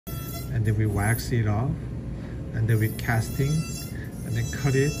and then we wax it off, and then we casting, and then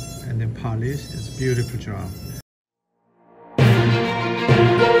cut it, and then polish. It's a beautiful job.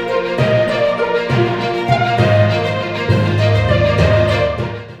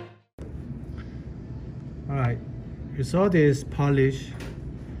 Alright, you saw this polish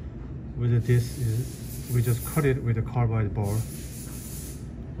with this, we just cut it with a carbide bar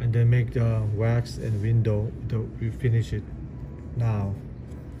and then make the wax and window, we finish it now.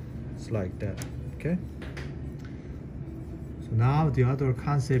 It's like that, okay? So now the other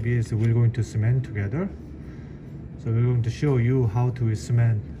concept is we're going to cement together. So we're going to show you how to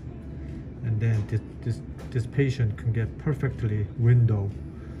cement, and then this patient can get perfectly window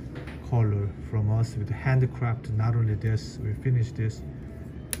color from us with handcraft. Not only this, we finish this,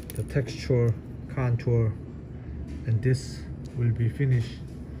 the texture, contour, and this will be finished.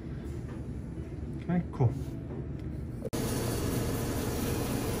 Okay, cool.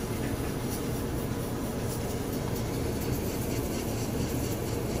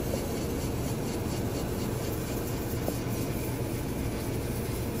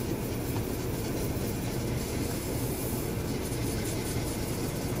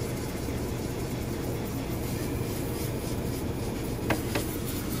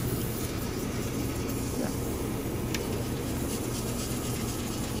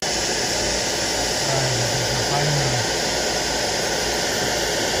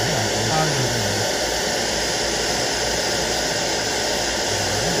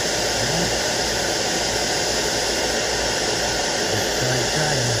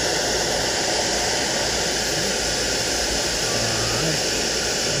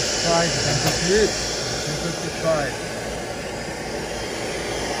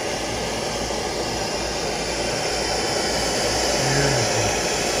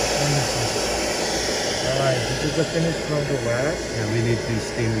 Alright, this is the finish from the wax. Yeah, we need to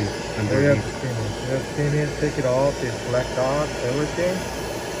steam it We have to steam it. We have to steam it, take it off, this black dot, everything.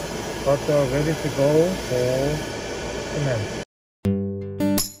 But ready to go for cement.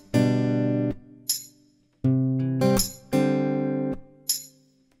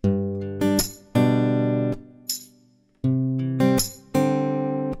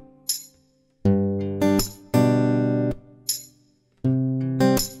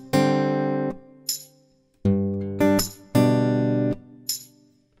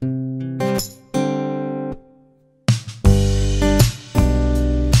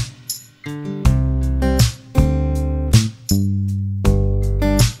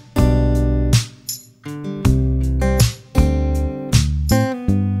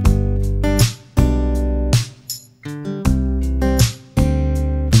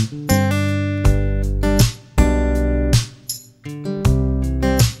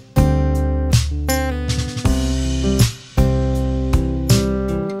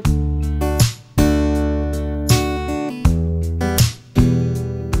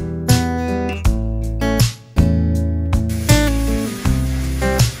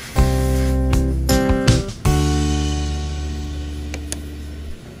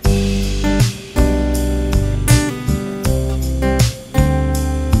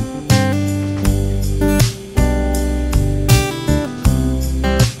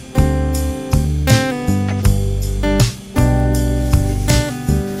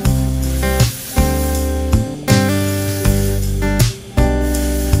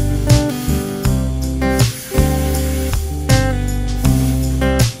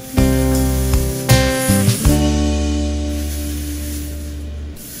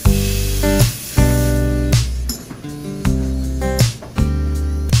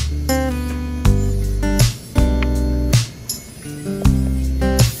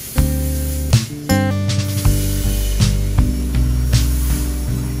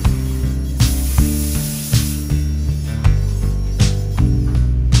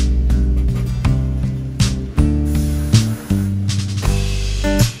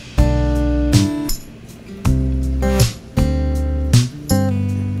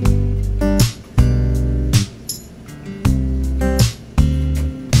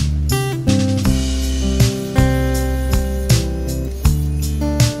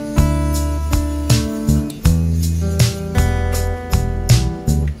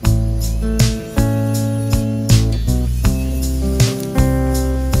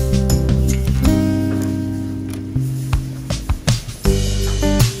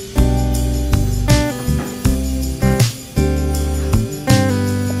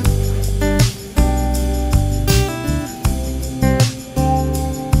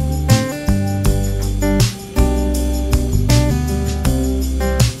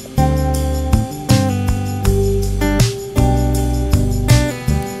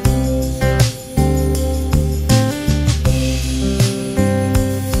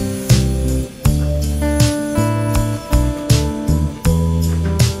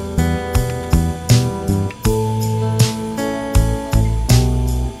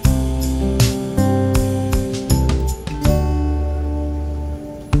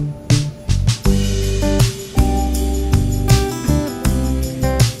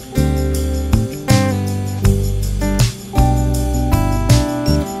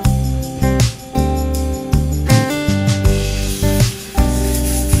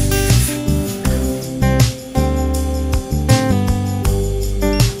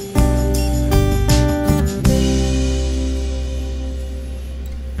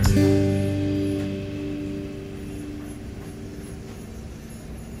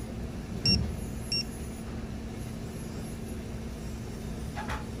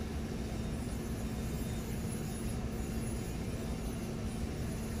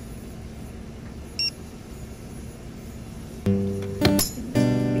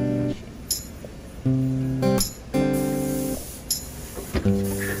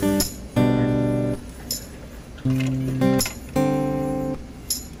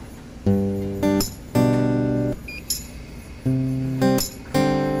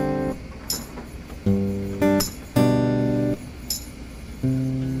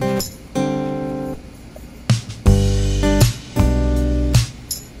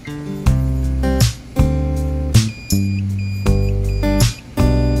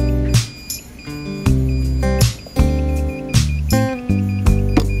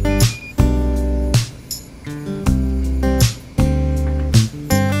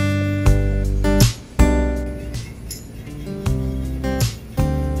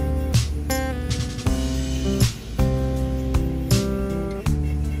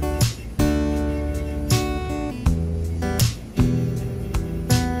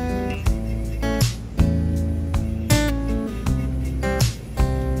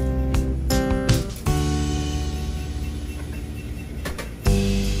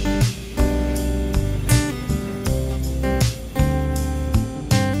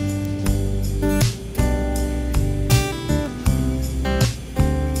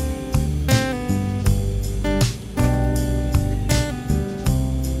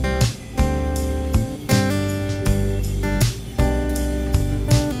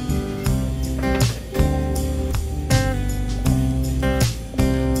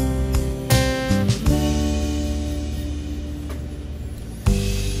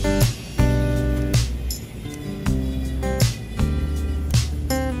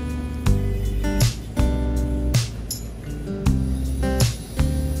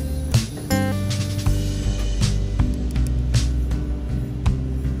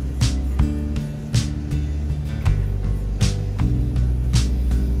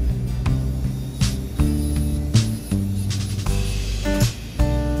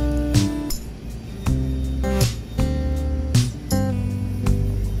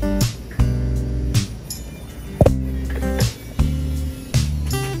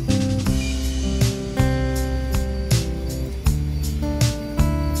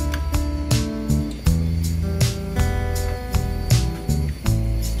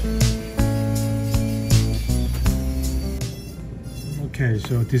 Okay,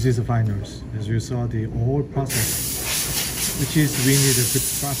 so this is the finals. As you saw, the whole process, which is we need a good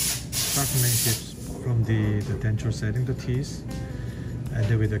craftsmanship from the denture setting the teeth, and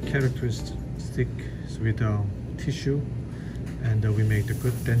then with the characteristic with the tissue, and we make the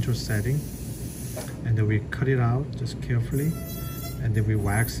good denture setting, and then we cut it out just carefully, and then we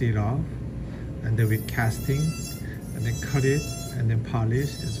wax it off, and then we casting, and then cut it, and then polish.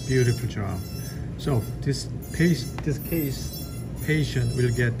 It's a beautiful job. So this case patient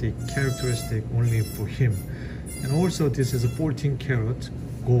will get the characteristic only for him, and also this is a 14 karat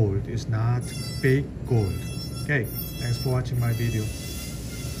gold. It's not fake gold. Okay, thanks for watching my video.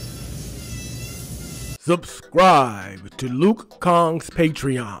 Subscribe to Luke Kahn's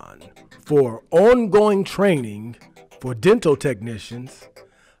Patreon for ongoing training for dental technicians,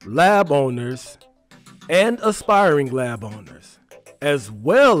 lab owners, and aspiring lab owners, as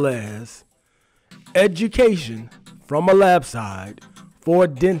well as education from a lab side for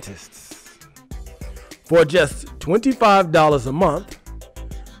dentists. For just $25 a month,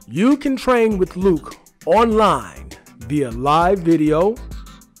 you can train with Luke online via live video,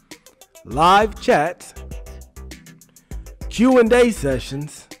 live chats, Q&A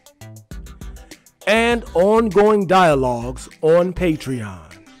sessions, and ongoing dialogues on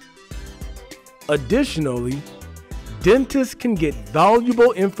Patreon. Additionally, dentists can get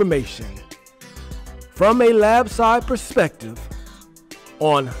valuable information from a lab side perspective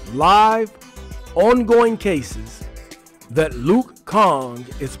on live, ongoing cases that Luke Kahng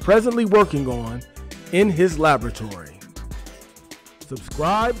is presently working on in his laboratory.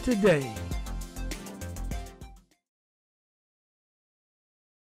 Subscribe today